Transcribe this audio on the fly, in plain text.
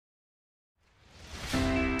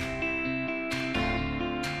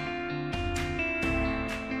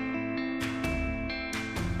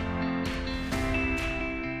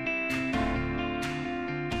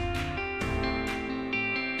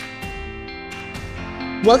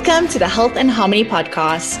Welcome to the Health and Harmony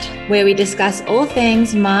podcast, where we discuss all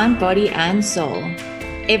things mind, body, and soul.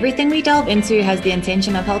 Everything we delve into has the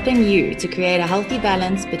intention of helping you to create a healthy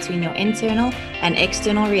balance between your internal and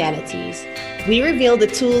external realities. We reveal the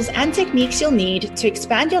tools and techniques you'll need to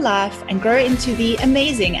expand your life and grow into the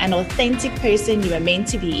amazing and authentic person you are meant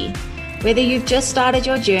to be. Whether you've just started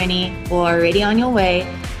your journey or already on your way,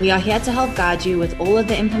 we are here to help guide you with all of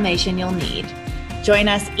the information you'll need. Join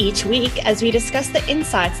us each week as we discuss the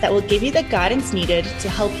insights that will give you the guidance needed to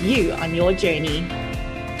help you on your journey.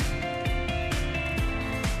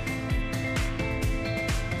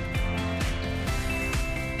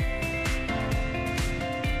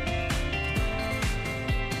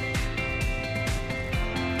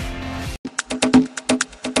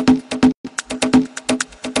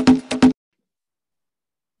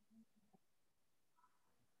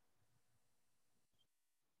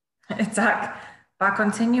 It's like, by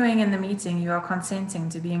continuing in the meeting, you are consenting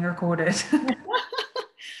to being recorded.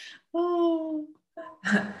 Oh.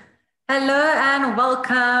 Hello and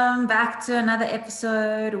welcome back to another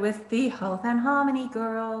episode with the Health and Harmony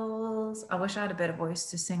girls. I wish I had a better voice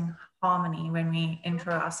to sing harmony when we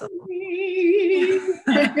intro ourselves.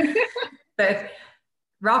 But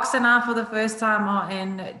Rox and I, for the first time, are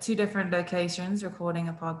in two different locations recording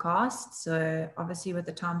a podcast. So obviously with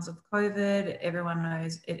the times of COVID, everyone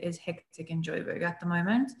knows it is hectic in Joburg at the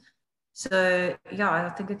moment. So yeah, I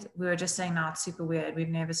think we were just saying now it's super weird. We've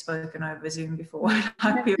never spoken over Zoom before.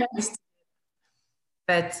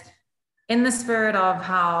 But in the spirit of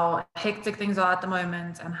how hectic things are at the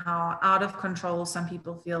moment and how out of control some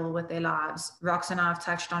people feel with their lives, Rox and I have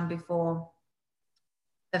touched on before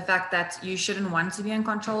the fact that you shouldn't want to be in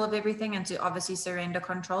control of everything and to obviously surrender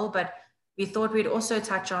control. But we thought we'd also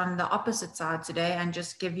touch on the opposite side today and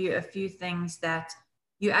just give you a few things that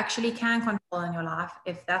you actually can control in your life.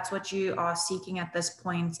 If that's what you are seeking at this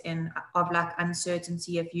point of like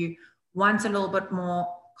uncertainty, if you want a little bit more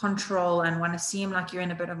control and want to seem like you're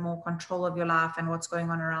in a bit of more control of your life and what's going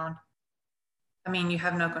on around. I mean, you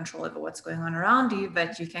have no control over what's going on around you,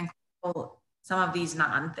 but you can control some of these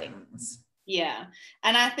non-things. Yeah.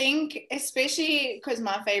 And I think especially because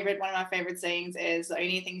one of my favorite sayings is the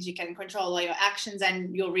only things you can control are your actions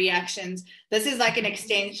and your reactions. This is like an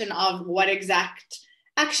extension of what exact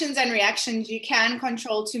actions and reactions you can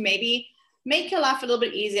control to maybe make your life a little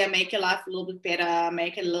bit easier, make your life a little bit better,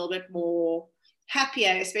 make it a little bit more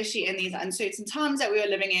happier, especially in these uncertain times that we are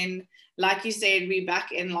living in. Like you said, we're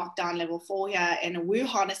back in lockdown level 4 here in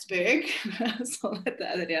Wuhannesburg. I saw that the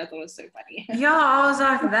other day. I thought it was so funny. Yeah, I was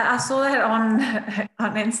like that. I saw that on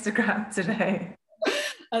Instagram today.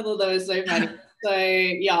 I thought that was so funny. So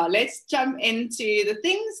yeah, let's jump into the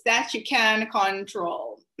things that you can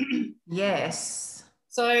control. Yes.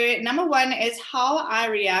 So number one is how I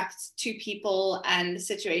react to people and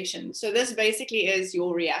situations. So this basically is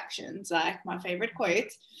your reactions, like my favorite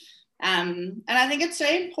quote. And I think it's so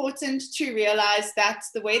important to realize that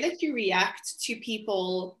the way that you react to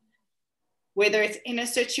people, whether it's in a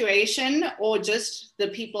situation or just the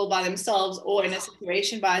people by themselves or in a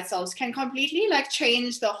situation by itself, can completely like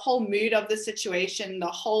change the whole mood of the situation, the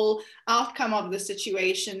whole outcome of the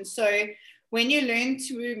situation. So when you learn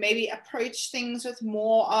to maybe approach things with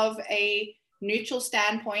more of a neutral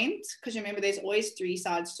standpoint, because remember there's always three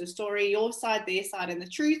sides to a story, your side, their side, and the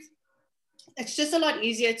truth. It's just a lot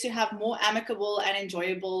easier to have more amicable and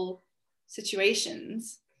enjoyable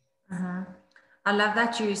situations. Mm-hmm. I love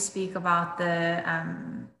that you speak about the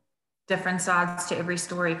different sides to every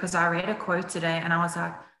story, because I read a quote today and I was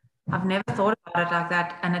like, I've never thought about it like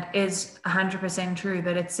that. And it is 100% true,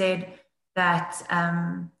 but it said that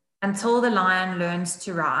until the lion learns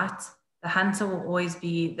to write, the hunter will always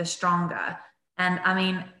be the stronger. And I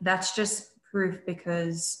mean, that's just proof,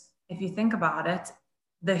 because if you think about it,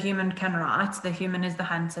 the human can write, the human is the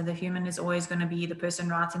hunter, the human is always going to be the person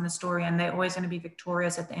writing the story, and they're always going to be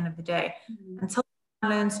victorious at the end of the day. Mm-hmm. Until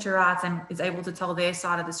someone learns to write and is able to tell their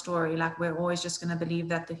side of the story, like we're always just going to believe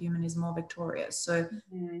that the human is more victorious. So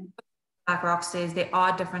like Rox says, there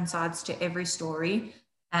are different sides to every story.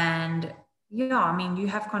 And yeah, I mean, you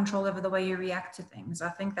have control over the way you react to things. I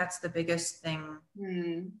think that's the biggest thing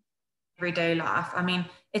everyday life. I mean,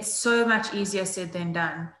 it's so much easier said than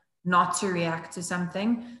done not to react to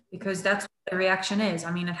something, because that's what the reaction is.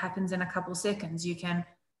 I mean, it happens in a couple seconds. You can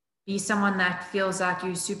be someone that feels like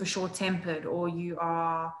you're super short-tempered, or you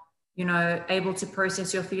are, able to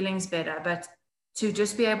process your feelings better. But to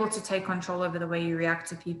just be able to take control over the way you react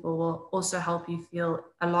to people will also help you feel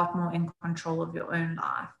a lot more in control of your own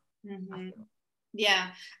life. Mm-hmm. Yeah.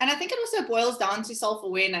 And I think it also boils down to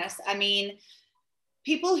self-awareness. I mean,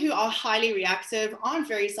 people who are highly reactive aren't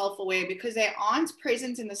very self-aware because they aren't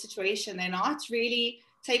present in the situation. They're not really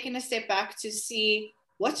taking a step back to see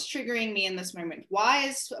what's triggering me in this moment. Why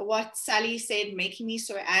is what Sally said making me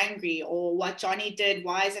so angry, or what Johnny did,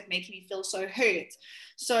 why is it making me feel so hurt?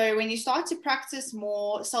 So when you start to practice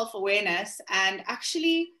more self-awareness and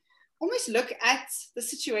actually almost look at the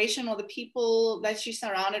situation or the people that you're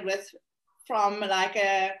surrounded with from like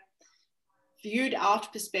a viewed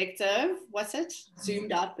out perspective,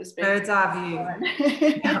 zoomed out perspective, bird's eye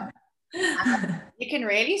view. You can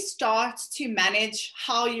really start to manage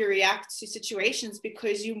how you react to situations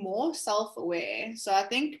because you're more self-aware. So I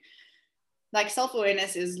think like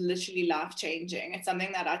self-awareness is literally life-changing. It's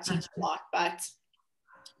something that I teach a lot, but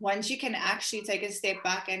once you can actually take a step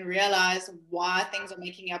back and realize why things are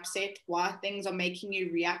making you upset, why things are making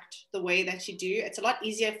you react the way that you do, it's a lot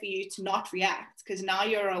easier for you to not react because now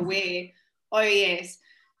you're aware, oh yes,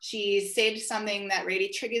 she said something that really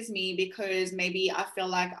triggers me because maybe I feel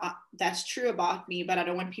like that's true about me, but I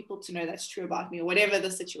don't want people to know that's true about me, or whatever the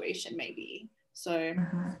situation may be. So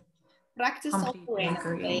practice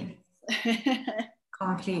self-awareness.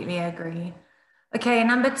 Completely agree. Okay,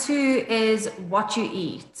 number 2 is what you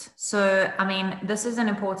eat. So, I mean, this is an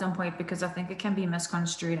important point because I think it can be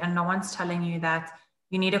misconstrued, and no one's telling you that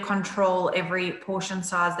you need to control every portion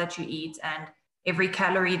size that you eat and every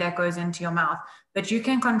calorie that goes into your mouth, but you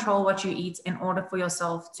can control what you eat in order for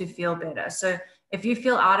yourself to feel better. So if you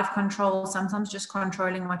feel out of control, sometimes just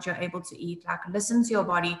controlling what you're able to eat, like listen to your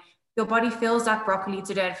body. Your body feels like broccoli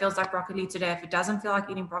today, it feels like broccoli today. If it doesn't feel like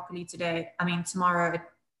eating broccoli today, I mean, tomorrow,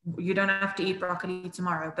 you don't have to eat broccoli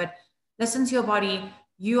tomorrow, but listen to your body.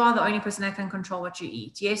 You are the only person that can control what you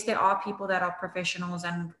eat. Yes, there are people that are professionals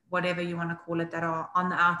and whatever you want to call it, that are on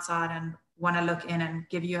the outside and want to look in and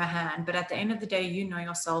give you a hand. But at the end of the day, you know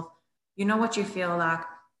yourself, you know what you feel like,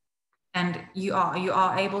 and you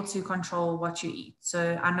are able to control what you eat.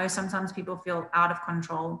 So I know sometimes people feel out of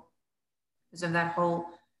control because of that whole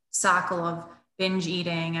cycle of binge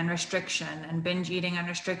eating and restriction and binge eating and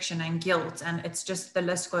restriction and guilt. And it's just, the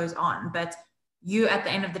list goes on. But you, at the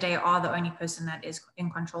end of the day, are the only person that is in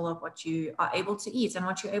control of what you are able to eat and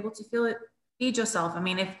what you're able to feed yourself. I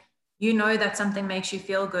mean, if you know that something makes you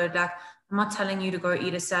feel good, like, I'm not telling you to go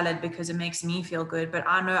eat a salad because it makes me feel good, but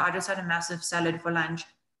I know I just had a massive salad for lunch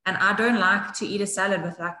and I don't like to eat a salad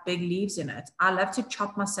with like big leaves in it. I love to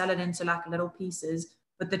chop my salad into like little pieces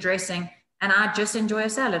with the dressing, and I just enjoy a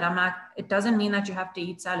salad. I'm like, it doesn't mean that you have to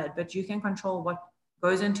eat salad, but you can control what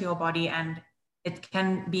goes into your body, and it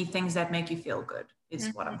can be things that make you feel good is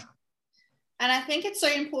what I'm trying. And I think it's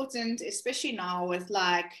so important, especially now with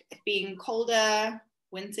like it being colder,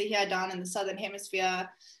 winter here down in the southern hemisphere,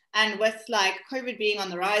 and with like COVID being on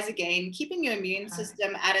the rise again, keeping your immune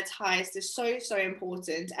system at its highest is so, so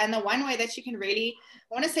important. And the one way that you can really,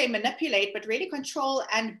 I want to say manipulate, but really control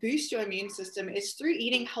and boost your immune system is through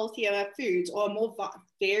eating healthier foods or a more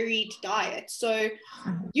varied diet. So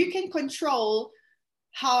you can control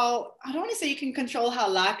how, I don't want to say you can control how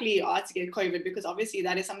likely you are to get COVID, because obviously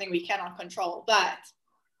that is something we cannot control. But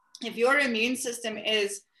if your immune system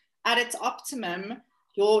is at its optimum,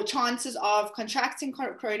 your chances of contracting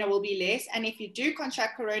corona will be less. And if you do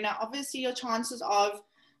contract corona, obviously your chances of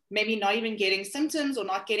maybe not even getting symptoms or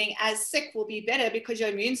not getting as sick will be better because your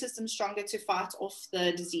immune system's stronger to fight off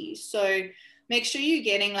the disease. So make sure you're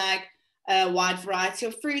getting like a wide variety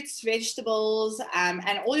of fruits, vegetables, and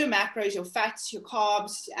all your macros, your fats, your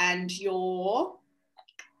carbs, and your,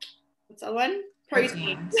 what's that one?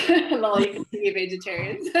 Proteins. Lol, you can be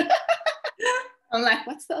vegetarians. I'm like,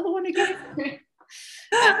 what's the other one again?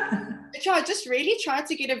 Just really try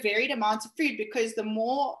to get a varied amount of food, because the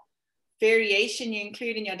more variation you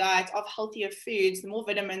include in your diet of healthier foods, the more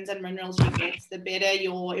vitamins and minerals you get, the better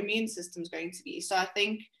your immune system is going to be. So I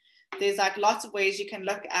think there's like lots of ways you can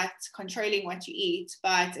look at controlling what you eat,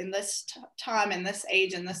 but in this time, in this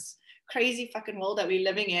age, in this crazy fucking world that we're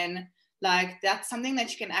living in, like that's something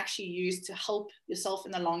that you can actually use to help yourself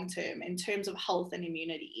in the long term in terms of health and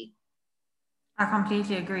immunity. I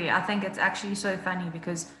completely agree. I think it's actually so funny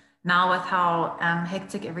because now with how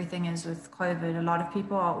hectic everything is with COVID, a lot of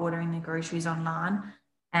people are ordering their groceries online,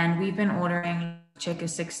 and we've been ordering Checker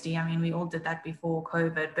 60. I mean, we all did that before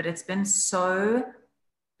COVID, but it's been so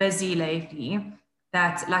busy lately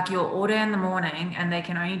that like you'll order in the morning and they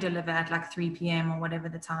can only deliver at like 3 p.m. or whatever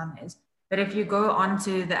the time is. But if you go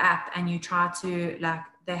onto the app and you try to like,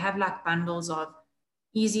 they have like bundles of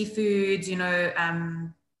easy foods, you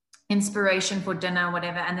know, inspiration for dinner,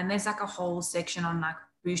 whatever. And then there's like a whole section on like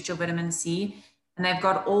boost your vitamin C. And they've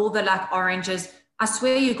got all the like oranges. I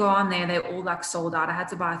swear you go on there, they're all like sold out. I had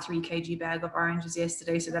to buy a 3 kg bag of oranges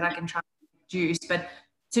yesterday so that I can try juice, but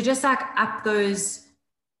to just like up those,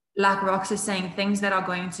 like Rox is saying, things that are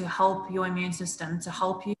going to help your immune system, to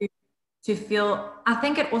help you to feel. I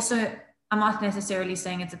think it also, I'm not necessarily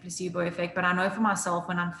saying it's a placebo effect, but I know for myself,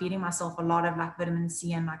 when I'm feeding myself a lot of like vitamin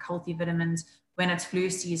C and like healthy vitamins when it's flu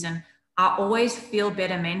season, I always feel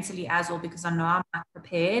better mentally as well, because I know I'm like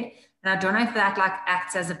prepared. And I don't know if that like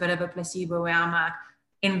acts as a bit of a placebo where I'm like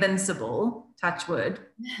invincible, touch wood.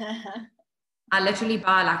 I literally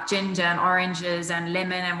buy like ginger and oranges and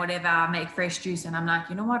lemon and whatever. I make fresh juice and I'm like,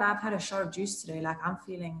 you know what? I've had a shot of juice today. Like I'm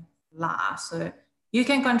feeling blah. So you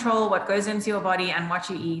can control what goes into your body and what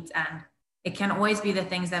you eat. And it can always be the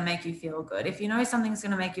things that make you feel good. If you know something's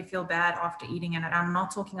going to make you feel bad after eating it, and I'm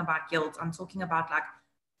not talking about guilt, I'm talking about like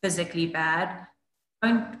physically bad,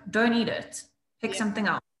 don't eat it. Pick something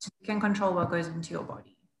else. You can control what goes into your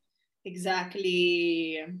body.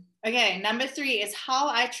 Exactly. Okay, number 3 is how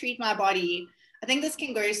I treat my body. I think this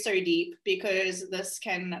can go so deep, because this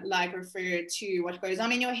can like refer to what goes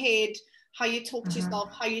on in your head, how you talk to yourself,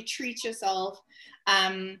 how you treat yourself.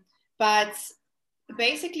 But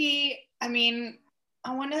basically, I mean,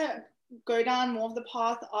 I want to go down more of the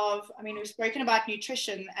path of, I mean, we've spoken about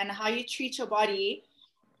nutrition and how you treat your body.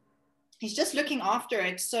 It's just looking after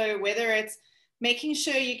it. So whether it's making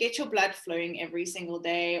sure you get your blood flowing every single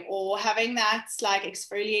day, or having that like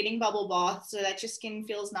exfoliating bubble bath so that your skin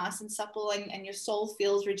feels nice and supple, and your soul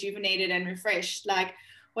feels rejuvenated and refreshed, like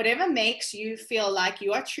whatever makes you feel like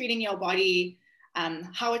you are treating your body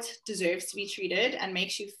how it deserves to be treated and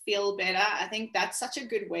makes you feel better. I think that's such a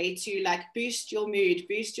good way to like boost your mood,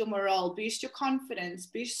 boost your morale, boost your confidence,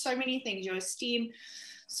 boost so many things, your esteem.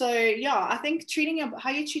 So yeah, I think how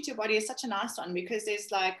you treat your body is such a nice one, because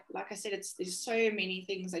there's like I said, there's so many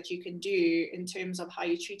things that you can do in terms of how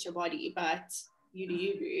you treat your body, but you do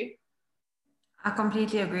you, boo. I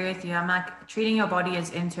completely agree with you. I'm like, treating your body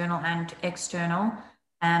is internal and external.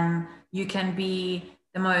 You can be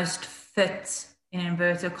the most fit, in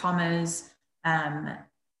inverted commas,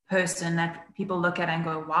 person that people look at and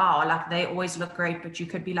go, wow, like they always look great, but you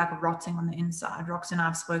could be like rotting on the inside. Rox and I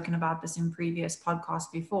have spoken about this in previous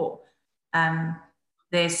podcasts before.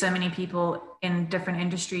 There's so many people in different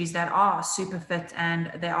industries that are super fit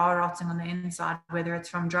and they are rotting on the inside, whether it's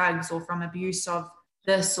from drugs or from abuse of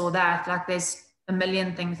this or that. Like there's a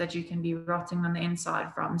million things that you can be rotting on the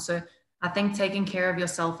inside from. So I think taking care of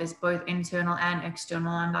yourself is both internal and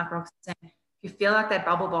external. And like Rox is saying, if you feel like that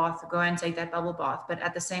bubble bath, go and take that bubble bath. But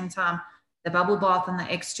at the same time, the bubble bath on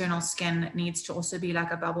the external skin needs to also be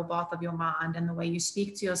like a bubble bath of your mind, and the way you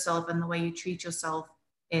speak to yourself and the way you treat yourself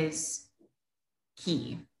is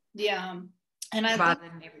key. Yeah. And I about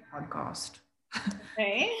it in every podcast.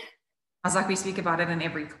 Okay. I was like, we speak about it in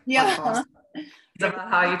every podcast. It's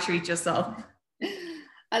about how you treat yourself.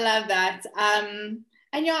 I love that.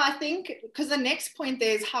 And yeah, I think because the next point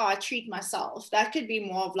there is how I treat myself. That could be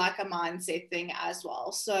more of like a mindset thing as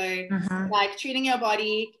well. So like treating your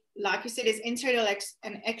body, like you said, is internal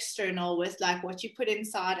and external, with like what you put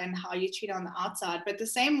inside and how you treat on the outside. But the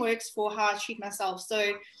same works for how I treat myself.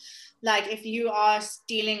 So like if you are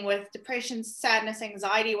dealing with depression, sadness,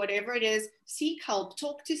 anxiety, whatever it is, seek help,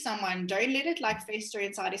 talk to someone. Don't let it like fester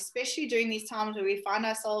inside, especially during these times where we find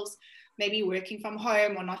ourselves maybe working from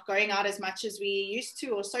home or not going out as much as we used to,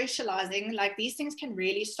 or socializing. Like these things can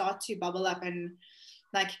really start to bubble up and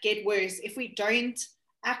like get worse if we don't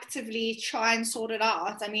actively try and sort it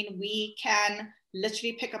out. I mean, we can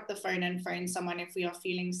literally pick up the phone and phone someone if we are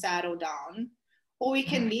feeling sad or down, or we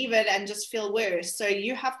can leave it and just feel worse. So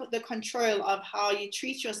you have the control of how you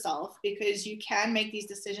treat yourself, because you can make these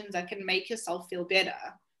decisions that can make yourself feel better.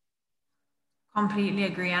 Completely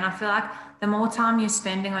agree. And I feel like the more time you're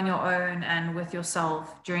spending on your own and with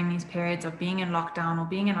yourself during these periods of being in lockdown or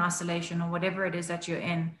being in isolation or whatever it is that you're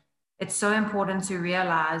in, it's so important to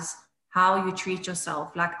realize how you treat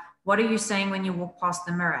yourself. Like, what are you saying when you walk past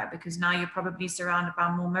the mirror? Because now you're probably surrounded by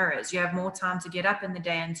more mirrors. You have more time to get up in the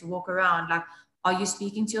day and to walk around. Like, are you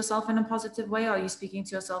speaking to yourself in a positive way? Or are you speaking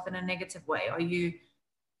to yourself in a negative way? Are you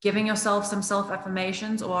giving yourself some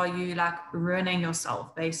self-affirmations, or are you like ruining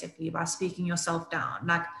yourself basically by speaking yourself down?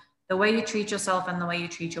 Like the way you treat yourself and the way you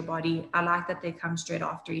treat your body, I like that they come straight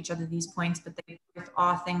after each other, these points, but they both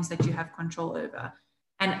are things that you have control over.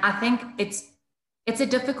 And I think it's a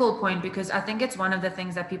difficult point, because I think it's one of the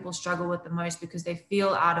things that people struggle with the most, because they feel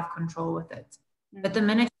out of control with it. But the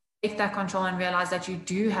minute you take that control and realize that you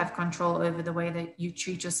do have control over the way that you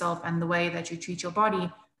treat yourself and the way that you treat your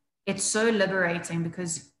body, it's so liberating,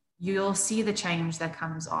 because you'll see the change that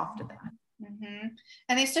comes after that.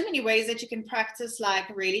 And there's so many ways that you can practice,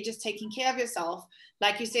 like really just taking care of yourself.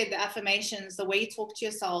 Like you said, the affirmations, the way you talk to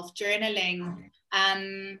yourself, journaling,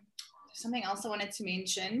 something else I wanted to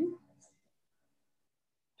mention.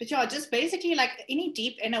 But yeah, just basically like any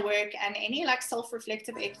deep inner work and any like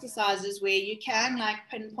self-reflective exercises where you can like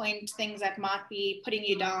pinpoint things that might be putting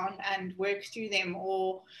you down and work through them,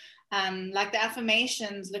 or like the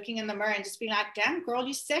affirmations, looking in the mirror and just being like, damn girl,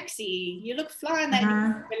 you're sexy, you look fly in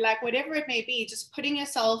that, like whatever it may be, just putting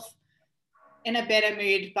yourself in a better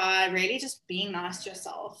mood by really just being nice to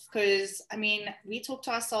yourself. Because I mean, we talk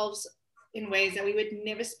to ourselves in ways that we would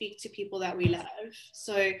never speak to people that we love.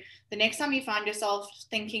 So the next time you find yourself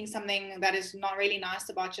thinking something that is not really nice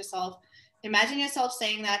about yourself, imagine yourself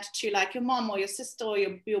saying that to like your mom or your sister or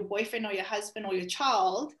your boyfriend or your husband or your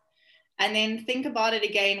child, and then think about it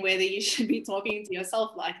again whether you should be talking to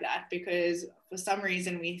yourself like that, because for some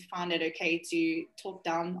reason we find it okay to talk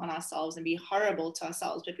down on ourselves and be horrible to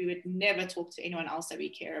ourselves, but we would never talk to anyone else that we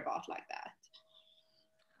care about like that.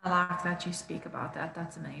 I like that you speak about that.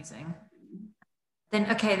 That's amazing. Then,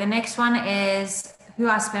 okay, the next one is who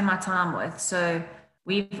I spend my time with. So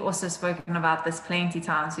we've also spoken about this plenty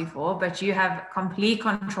times before, but you have complete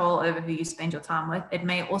control over who you spend your time with. It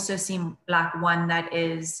may also seem like one that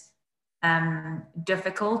is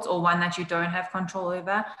difficult, or one that you don't have control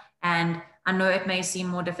over. And I know it may seem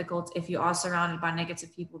more difficult if you are surrounded by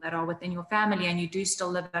negative people that are within your family and you do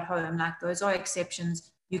still live at home. Like, those are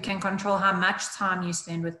exceptions. You can control how much time you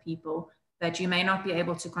spend with people, but you may not be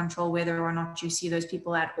able to control whether or not you see those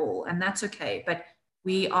people at all. And that's okay. But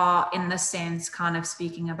we are, in this sense, kind of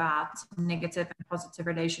speaking about negative and positive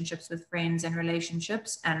relationships with friends and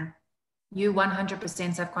relationships. And you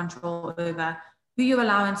 100% have control over who you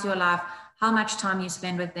allow into your life, how much time you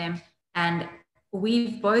spend with them. And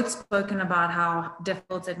we've both spoken about how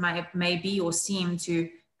difficult it may be or seem to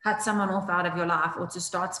cut someone off out of your life or to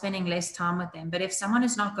start spending less time with them. But if someone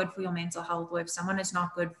is not good for your mental health, or if someone is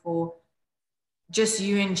not good for just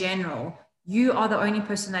you in general, you are the only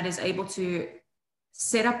person that is able to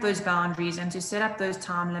set up those boundaries and to set up those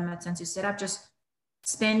time limits and to set up just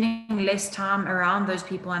spending less time around those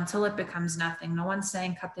people until it becomes nothing. No one's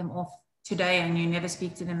saying cut them off today and you never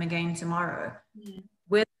speak to them again tomorrow.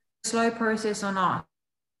 Whether it's a slow process or not,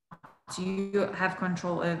 you have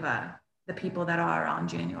control over the people that are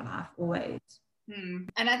around you in your life always.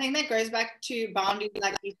 And I think that goes back to boundaries,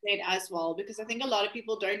 like you said as well, because I think a lot of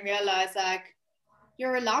people don't realize, like,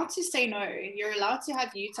 you're allowed to say no, you're allowed to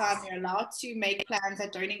have you time, you're allowed to make plans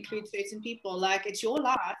that don't include certain people. Like, it's your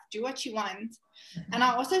life, do what you want. And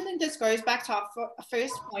I also think this goes back to our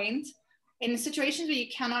first point, in situations where you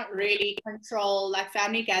cannot really control, like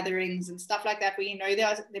family gatherings and stuff like that, where you know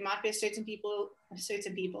there might be a certain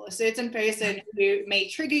person who may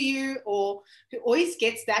trigger you, or who always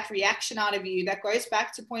gets that reaction out of you. That goes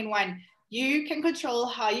back to point one. You can control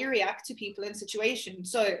how you react to people in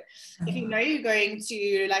situations. So if you know you're going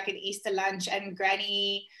to like an Easter lunch and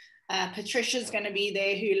Granny Patricia's going to be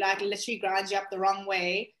there, who like literally grinds you up the wrong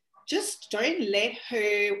way, just don't let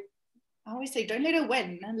her, I always say, don't let her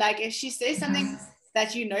win. Like, if she says something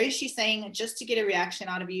that you know she's saying just to get a reaction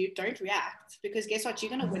out of you, don't react, because guess what?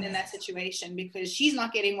 You're going to win in that situation, because she's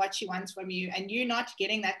not getting what she wants from you, and you're not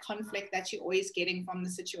getting that conflict that you're always getting from the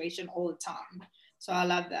situation all the time. So I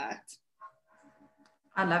love that.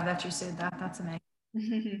 I love that you said that. That's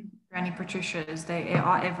amazing. Granny Patricia's, they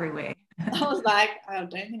are everywhere. I was like, I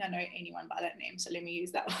don't think I know anyone by that name, so let me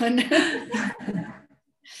use that one.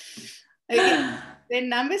 Okay. Then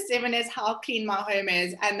number 7 is how clean my home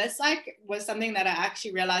is. And this like was something that I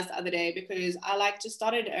actually realized the other day, because I like just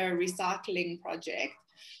started a recycling project.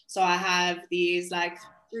 So I have these like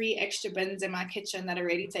 3 extra bins in my kitchen that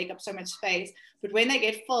already take up so much space. But when they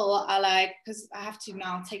get full, I like, because I have to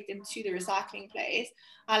now take them to the recycling place,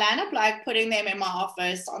 I'll end up like putting them in my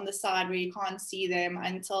office on the side where you can't see them,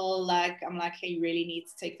 until like I'm like, hey, you really need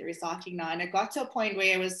to take the recycling now. And it got to a point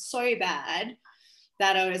where it was so bad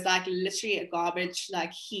that I was like literally a garbage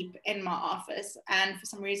like heap in my office. And for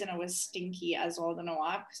some reason it was stinky as well. I don't know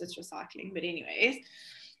why, because it's recycling. But anyways,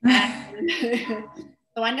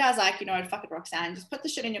 the one day I was like, you know what, fuck it, Roxanne, just put the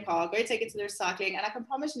shit in your car, go take it to the recycling. And I can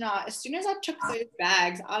promise you now, as soon as I took those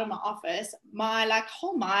bags out of my office, my like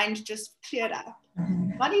whole mind just cleared up.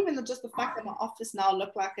 Not even just the fact that my office now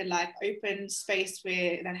looked like a like open space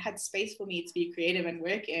where that had space for me to be creative and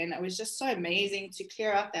work in. It was just so amazing to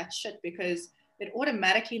clear up that shit, because it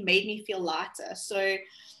automatically made me feel lighter. So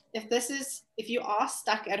if you are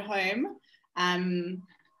stuck at home,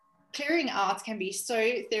 clearing out can be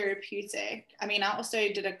so therapeutic. I mean, I also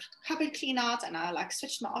did a cupboard clean out, and I like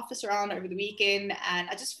switched my office around over the weekend, and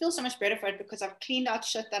I just feel so much better for it, because I've cleaned out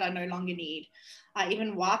shit that I no longer need. I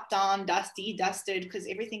even wiped down, dusted, because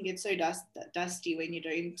everything gets so dusty when you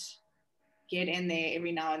don't get in there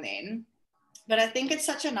every now and then. But I think it's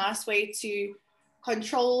such a nice way to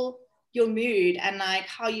control your mood and like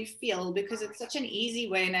how you feel, because it's such an easy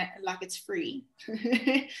way, and like it's free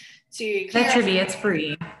to literally it's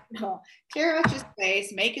free. Clear out your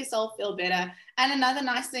space, make yourself feel better. And another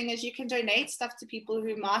nice thing is you can donate stuff to people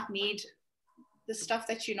who might need the stuff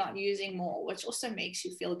that you're not using more, which also makes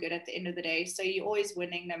you feel good at the end of the day. So you're always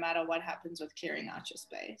winning no matter what happens with clearing out your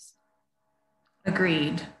space.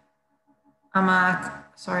 Agreed. I'm like,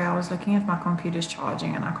 sorry, I was looking if my computer's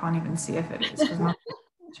charging and I can't even see if it is because my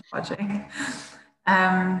charging.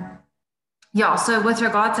 Yeah, so with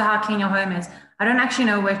regard to how clean your home is, I don't actually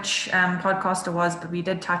know which podcast it was, but we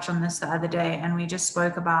did touch on this the other day, and we just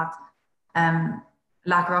spoke about,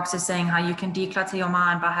 like Rox is saying, how you can declutter your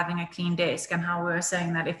mind by having a clean desk, and how we were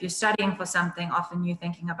saying that if you're studying for something, often you're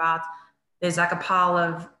thinking about there's like a pile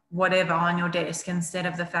of whatever on your desk instead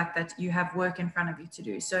of the fact that you have work in front of you to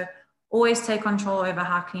do. So always take control over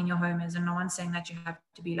how clean your home is, and no one's saying that you have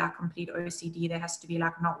to be like complete OCD. There has to be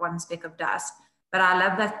like not one speck of dust. But I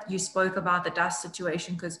love that you spoke about the dust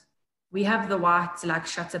situation, because we have the white like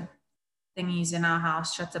shutter thingies in our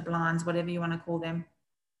house, shutter blinds, whatever you want to call them.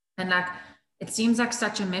 And like, it seems like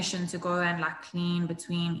such a mission to go and like clean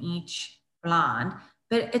between each blind,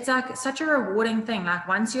 but it's like such a rewarding thing. Like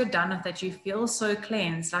once you're done with it, you feel so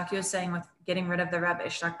cleansed, like you're saying with getting rid of the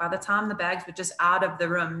rubbish. Like by the time the bags were just out of the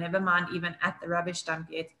room, never mind even at the rubbish dump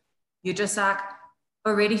yet, you just like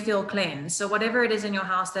already feel cleansed. So whatever it is in your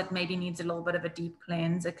house that maybe needs a little bit of a deep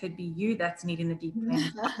cleanse, it could be you that's needing the deep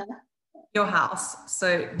cleanse. Your house.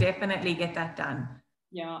 So definitely get that done.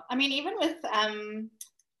 Yeah. I mean, even with,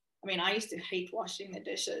 I used to hate washing the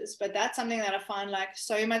dishes, but that's something that I find like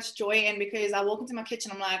so much joy in, because I walk into my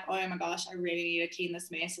kitchen, I'm like, oh my gosh, I really need to clean this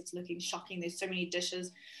mess. It's looking shocking. There's so many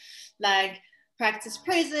dishes. Like, practice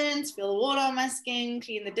presence, feel the water on my skin,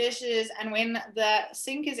 clean the dishes. And when the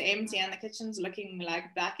sink is empty and the kitchen's looking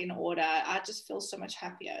like back in order, I just feel so much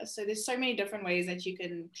happier. So there's so many different ways that you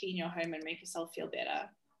can clean your home and make yourself feel better.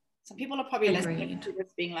 Some people are probably listening to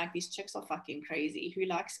this being like, these chicks are fucking crazy. Who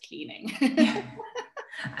likes cleaning?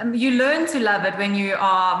 You learn to love it when you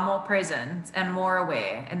are more present and more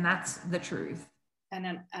aware. And that's the truth. And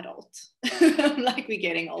an adult. Like we're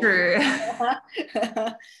getting older. True.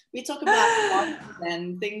 We talk about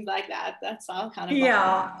and things like that. That's our kind of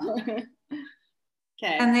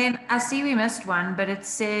Okay. And then I see we missed one, but it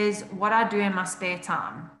says what I do in my spare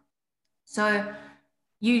time. So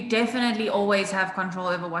you definitely always have control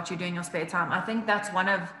over what you do in your spare time. I think that's one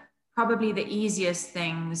of probably the easiest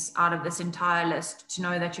things out of this entire list to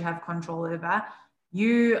know that you have control over.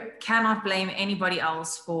 You cannot blame anybody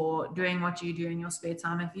else for doing what you do in your spare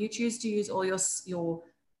time. If you choose to use all your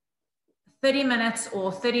 30 minutes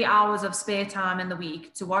or 30 hours of spare time in the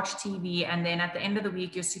week to watch TV, and then at the end of the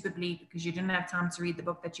week, you're super bleak because you didn't have time to read the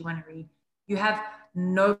book that you want to read, you have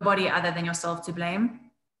nobody other than yourself to blame.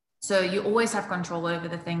 So you always have control over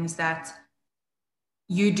the things that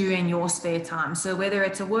you do in your spare time. So whether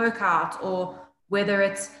it's a workout or whether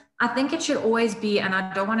it's, I think it should always be, and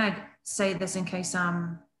I don't want to say this in case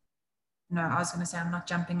I was going to say I'm not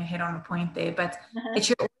jumping ahead on a point there, but it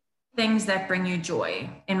should always be things that bring you joy,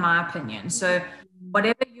 in my opinion. So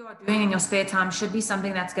whatever you are doing in your spare time should be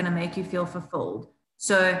something that's going to make you feel fulfilled.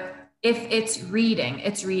 So if it's reading,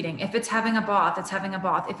 it's reading. If it's having a bath, it's having a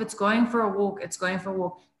bath. If it's going for a walk, it's going for a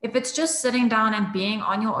walk. If it's just sitting down and being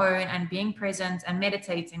on your own and being present and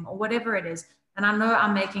meditating or whatever it is. And I know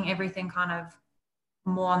I'm making everything kind of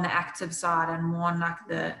more on the active side and more on like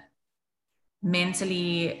the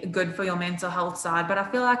mentally good for your mental health side, but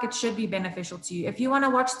I feel like it should be beneficial to you. If you want to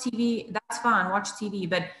watch TV, that's fine, watch TV,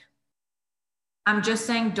 but I'm just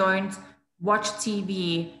saying don't watch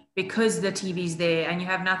TV because the TV's there and you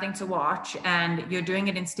have nothing to watch and you're doing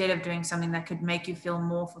it instead of doing something that could make you feel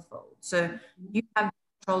more fulfilled. So you have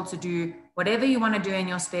control to do whatever you want to do in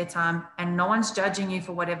your spare time, and no one's judging you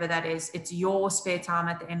for whatever that is. It's your spare time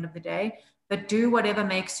at the end of the day, but do whatever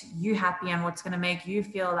makes you happy and what's going to make you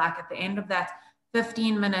feel like at the end of that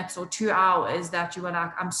 15 minutes or 2 hours that you were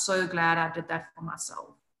like, I'm so glad I did that for myself.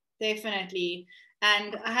 Definitely.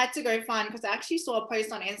 And I had to go find, because I actually saw a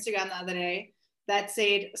post on Instagram the other day that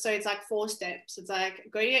said, so it's like 4 steps. It's like,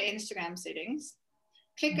 go to your Instagram settings,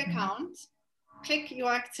 click account, click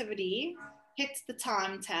your activity, hit the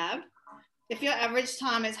time tab. If your average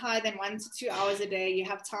time is higher than 1 to 2 hours a day, you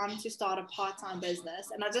have time to start a part-time business.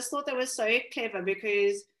 And I just thought that was so clever,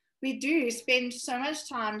 because we do spend so much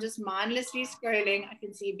time just mindlessly scrolling. I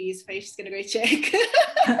can see Bee's face. She's going to go check.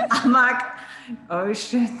 I'm like, oh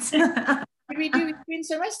shit. What we do, we spend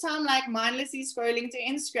so much time like mindlessly scrolling to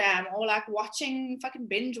Instagram or like watching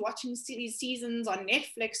binge watching seasons on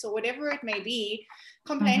Netflix or whatever it may be,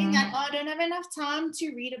 complaining that, oh, I don't have enough time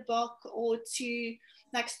to read a book or to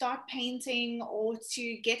like start painting or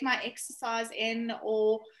to get my exercise in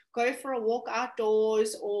or go for a walk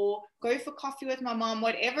outdoors or go for coffee with my mom,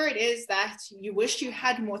 whatever it is that you wish you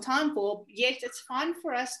had more time for. Yet it's fine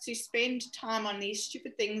for us to spend time on these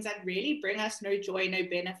stupid things that really bring us no joy, no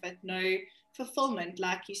benefit, no fulfillment,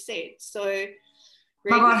 like you said. So really,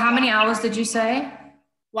 oh my God, how many hours did you say?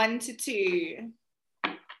 1 to 2.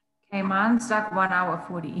 Okay, mine's like 1 hour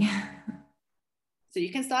 40. So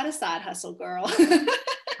you can start a side hustle, girl.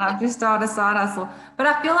 I've just started a side hustle, but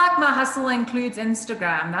I feel like my hustle includes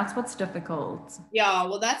Instagram. That's what's difficult. Yeah,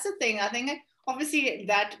 well, that's the thing. I think obviously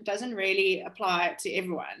that doesn't really apply to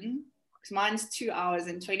everyone, because mine's 2 hours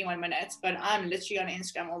and 21 minutes, but I'm literally on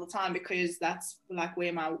Instagram all the time because that's like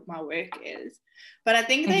where my work is. But I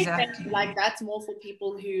think they think like that's more for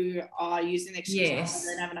people who are using the excuse that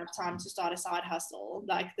they don't have enough time to start a side hustle.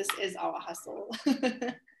 Like, this is our hustle.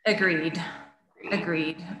 Agreed.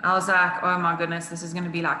 I was like, oh my goodness, this is going to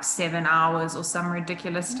be like 7 hours or some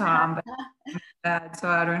ridiculous time, but bad, so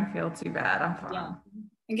I don't feel too bad. I'm fine.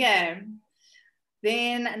 Yeah. Okay.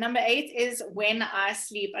 Then number 8 is when I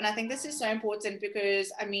sleep. And I think this is so important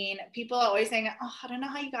because, I mean, people are always saying, oh, I don't know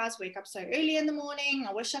how you guys wake up so early in the morning.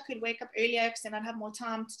 I wish I could wake up earlier because then I'd have more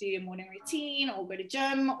time to do a morning routine or go to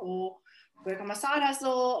gym or work on my side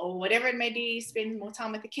hustle or whatever it may be, spend more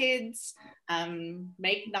time with the kids,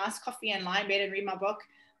 make nice coffee and lie in bed and read my book.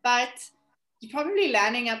 But you're probably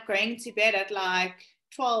landing up going to bed at like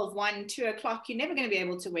 12, 1, 2 o'clock. You're never going to be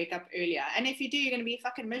able to wake up earlier. And if you do, you're going to be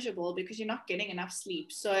fucking miserable because you're not getting enough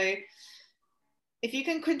sleep. So if you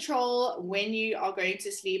can control when you are going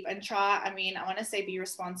to sleep and try, I mean, I want to say be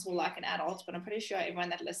responsible like an adult, but I'm pretty sure everyone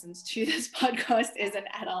that listens to this podcast is an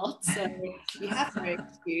adult. So you have no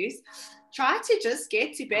excuse. Try to just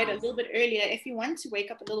get to bed a little bit earlier if you want to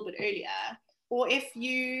wake up a little bit earlier. Or if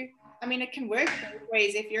you, I mean, it can work both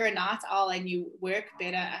ways. If you're a night owl and you work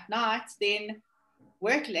better at night, then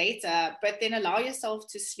work later, but then allow yourself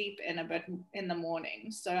to sleep in a bit in the morning.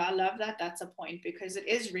 So I love that that's a point, because it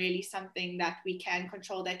is really something that we can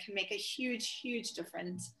control that can make a huge, huge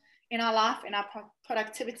difference in our life, in our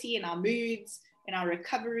productivity, in our moods, in our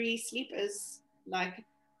recovery. Sleep is like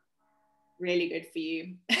really good for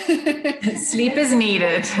you. Sleep is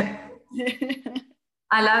needed.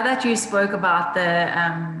 I love that you spoke about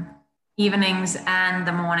the evenings and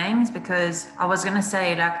the mornings, because I was going to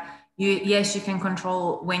say, like, yes, you can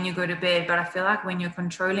control when you go to bed, but I feel like when you're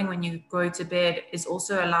controlling when you go to bed is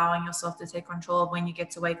also allowing yourself to take control of when you get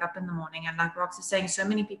to wake up in the morning. And like Rox is saying, so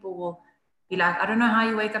many people will be like, I don't know how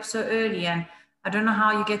you wake up so early, and I don't know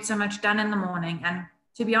how you get so much done in the morning. And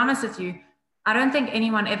to be honest with you, I don't think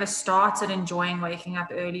anyone ever started enjoying waking up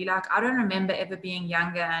early. Like, I don't remember ever being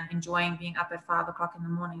younger and enjoying being up at 5 o'clock in the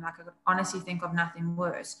morning. Like, I could honestly think of nothing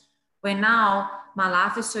worse. Where now my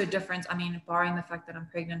life is so different. I mean, barring the fact that I'm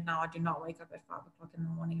pregnant now, I do not wake up at 5 o'clock in the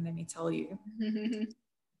morning, let me tell you.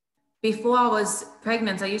 Before I was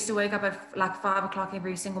pregnant, I used to wake up at like 5 o'clock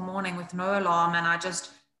every single morning with no alarm. And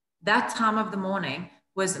that time of the morning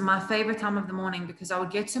was my favorite time of the morning, because I would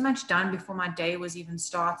get so much done before my day was even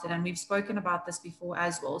started. And we've spoken about this before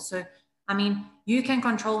as well. So, I mean, you can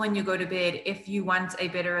control when you go to bed if you want a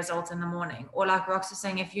better result in the morning. Or like Rox is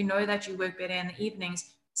saying, if you know that you work better in the evenings,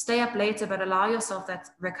 stay up later, but allow yourself that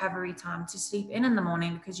recovery time to sleep in the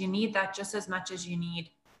morning, because you need that just as much as you need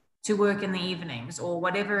to work in the evenings, or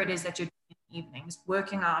whatever it is that you're doing in the evenings,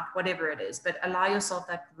 working out, whatever it is. But allow yourself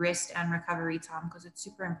that rest and recovery time, because it's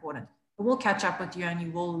super important. It will catch up with you, and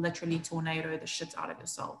you will literally tornado the shit out of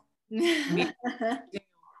yourself.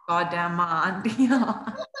 Goddamn mind. Yeah.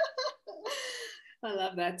 I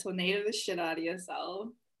love that. Tornado the shit out of yourself.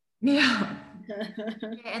 Yeah.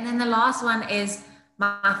 And then the last one is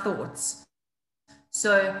my thoughts.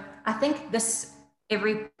 So I think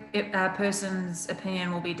every person's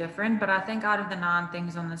opinion will be different, but I think out of the 9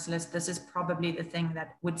 things on this list, this is probably the thing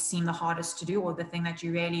that would seem the hardest to do, or the thing that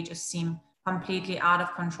you really just seem completely out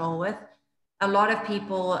of control with. A lot of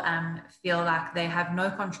people feel like they have no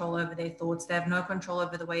control over their thoughts. They have no control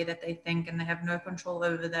over the way that they think, and they have no control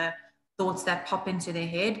over the thoughts that pop into their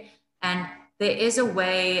head. And there is a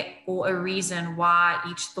way or a reason why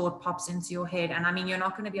each thought pops into your head. And I mean, you're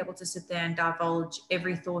not going to be able to sit there and divulge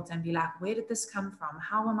every thought and be like, where did this come from?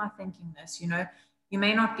 How am I thinking this? You know, you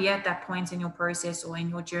may not be at that point in your process or in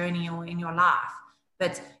your journey or in your life,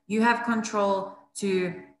 but you have control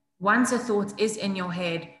to, once a thought is in your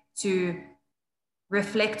head, to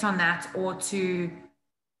reflect on that, or to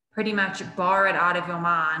pretty much bar it out of your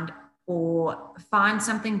mind, or find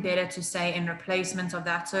something better to say in replacement of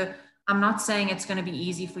that. So I'm not saying it's going to be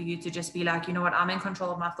easy for you to just be like, you know what, I'm in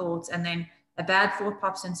control of my thoughts. And then a bad thought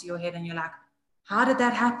pops into your head and you're like, how did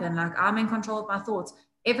that happen? Like, I'm in control of my thoughts.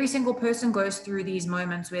 Every single person goes through these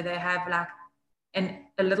moments where they have like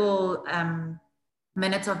a little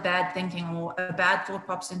minute of bad thinking, or a bad thought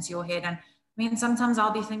pops into your head. And I mean, sometimes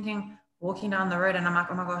I'll be thinking, walking down the road, and I'm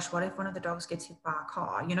like, oh my gosh, what if one of the dogs gets hit by a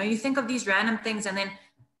car? You know, you think of these random things, and then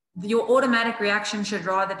your automatic reaction should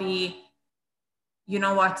rather be, you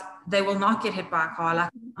know what, they will not get hit by a car.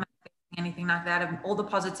 Like, I'm not anything like that. And all the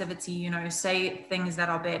positivity, you know, say things that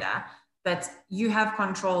are better. But you have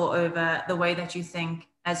control over the way that you think,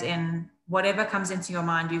 as in whatever comes into your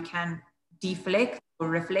mind, you can deflect or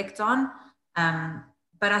reflect on.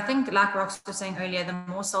 But I think, like Rox was saying earlier, the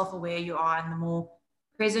more self-aware you are and the more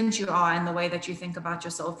present you are in the way that you think about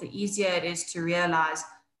yourself, the easier it is to realize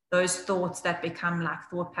those thoughts that become like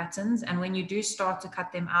thought patterns. And when you do start to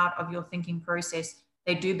cut them out of your thinking process,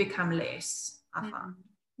 they do become less, I find.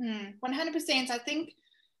 100%. I think,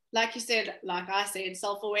 like you said, like I said,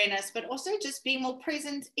 self-awareness, but also just being more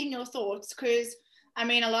present in your thoughts. Because I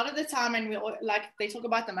mean, a lot of the time, and we like, they talk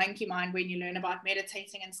about the monkey mind when you learn about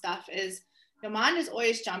meditating and stuff, is your mind is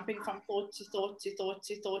always jumping from thought to thought to thought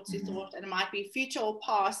to thought to thought, and it might be future or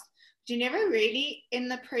past, but you're never really in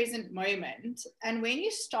the present moment. And when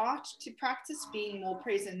you start to practice being more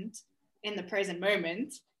present in the present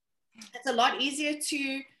moment, it's a lot easier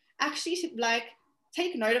to actually like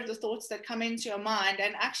take note of the thoughts that come into your mind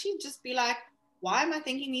and actually just be like, why am I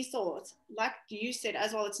thinking these thoughts? Like you said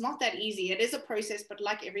as well, it's not that easy. It is a process, but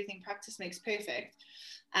like everything, practice makes perfect.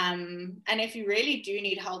 And if you really do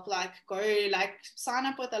need help, like go like sign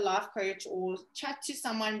up with a life coach or chat to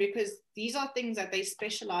someone, because these are things that they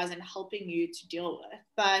specialize in helping you to deal with.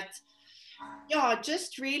 But yeah,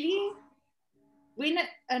 just really, when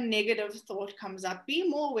a negative thought comes up, be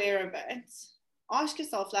more aware of it. Ask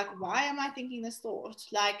yourself, like, why am I thinking this thought?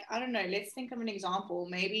 Like, I don't know, let's think of an example.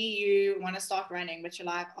 Maybe you want to start running, but you're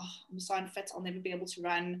like, oh, I'm so unfit, I'll never be able to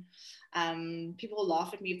run. People will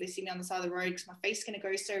laugh at me if they see me on the side of the road because my face is going to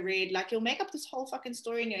go so red. Like, you'll make up this whole fucking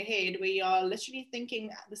story in your head where you're literally thinking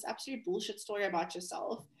this absolute bullshit story about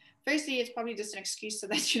yourself. Firstly, it's probably just an excuse so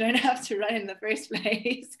that you don't have to run in the first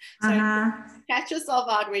place. So catch yourself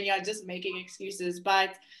out when you're just making excuses.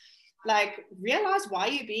 But like, realize why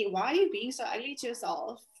are you being so ugly to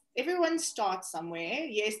yourself? Everyone starts somewhere.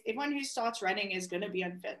 Yes, everyone who starts running is going to be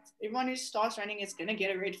unfit. Everyone who starts running is going to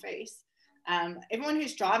get a red face. Everyone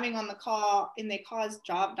who's driving in their cars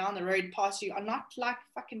drive down the road past you are not like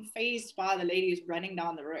fucking fazed by the lady who's running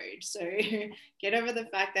down the road. So get over the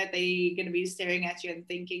fact that they're going to be staring at you and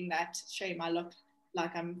thinking that, shame, I look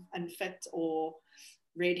like I'm unfit or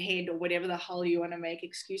redhead or whatever the hell you want to make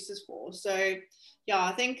excuses for. So yeah,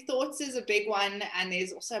 I think thoughts is a big one, and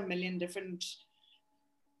there's also a million different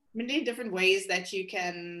ways that we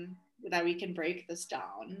can break this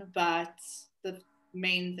down, but the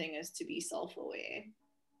main thing is to be self-aware.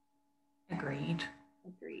 Agreed.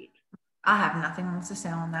 I have nothing else to say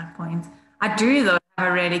on that point. I do though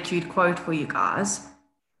have a really cute quote for you guys.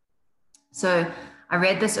 So I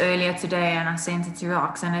read this earlier today and I sent it to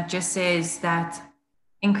Rox, and it just says that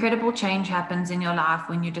incredible change happens in your life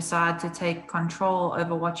when you decide to take control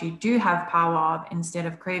over what you do have power of instead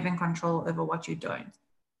of craving control over what you don't.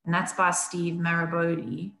 And that's by Steve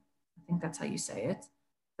Maraboli. I think that's how you say it.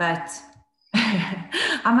 But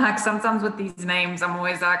I'm like, sometimes with these names, I'm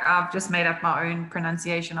always like, I've just made up my own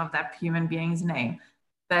pronunciation of that human being's name.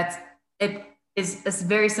 But it is a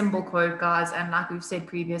very simple quote, guys. And like we've said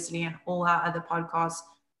previously in all our other podcasts,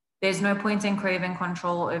 there's no point in craving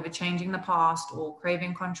control over changing the past or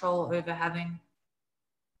craving control over having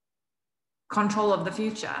control of the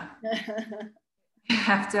future. You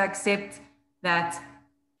have to accept that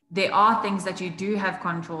there are things that you do have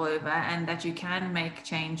control over and that you can make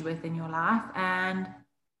change with in your life. And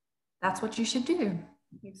that's what you should do.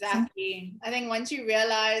 Exactly. I think once you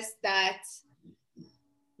realize that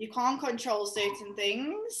you can't control certain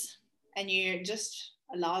things and you just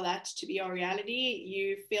allow that to be your reality,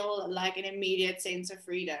 you feel like an immediate sense of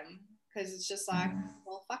freedom, because it's just like,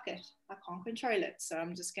 well, fuck it, I can't control it, so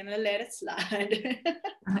I'm just gonna let it slide.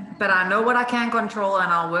 But I know what I can control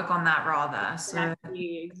and I'll work on that rather.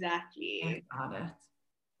 Exactly. About it.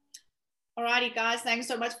 Alrighty guys, thanks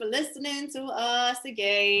so much for listening to us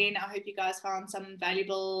again. I hope you guys found some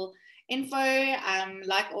valuable info.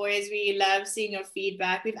 Like always, we love seeing your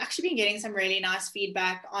feedback. We've actually been getting some really nice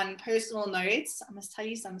feedback on personal notes. I must tell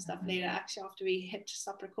you some stuff later, actually, after we hit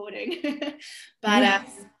stop recording. But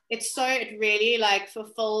Yes. it really like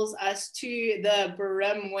fulfills us to the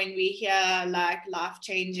brim when we hear like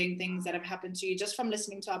life-changing things that have happened to you just from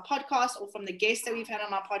listening to our podcast or from the guests that we've had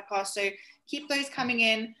on our podcast. So keep those coming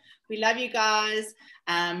in. We love you guys.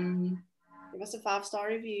 Give us a 5-star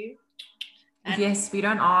review. And yes, we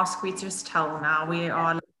don't ask, we just tell now. We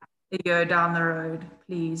are like a year down the road.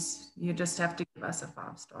 Please, you just have to give us a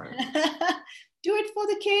 5-star. Do it for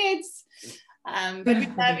the kids. But we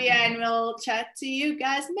love you, and we'll chat to you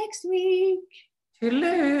guys next week.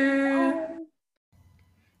 Hello.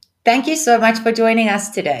 Thank you so much for joining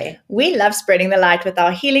us today. We love spreading the light with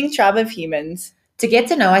our healing tribe of humans. To get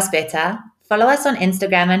to know us better, follow us on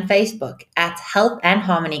Instagram and Facebook at Health and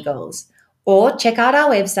Harmony Goals, or check out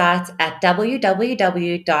our website at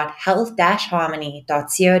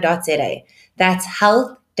www.health-harmony.co.za. That's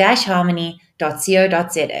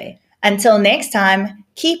health-harmony.co.za. Until next time,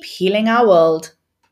 keep healing our world.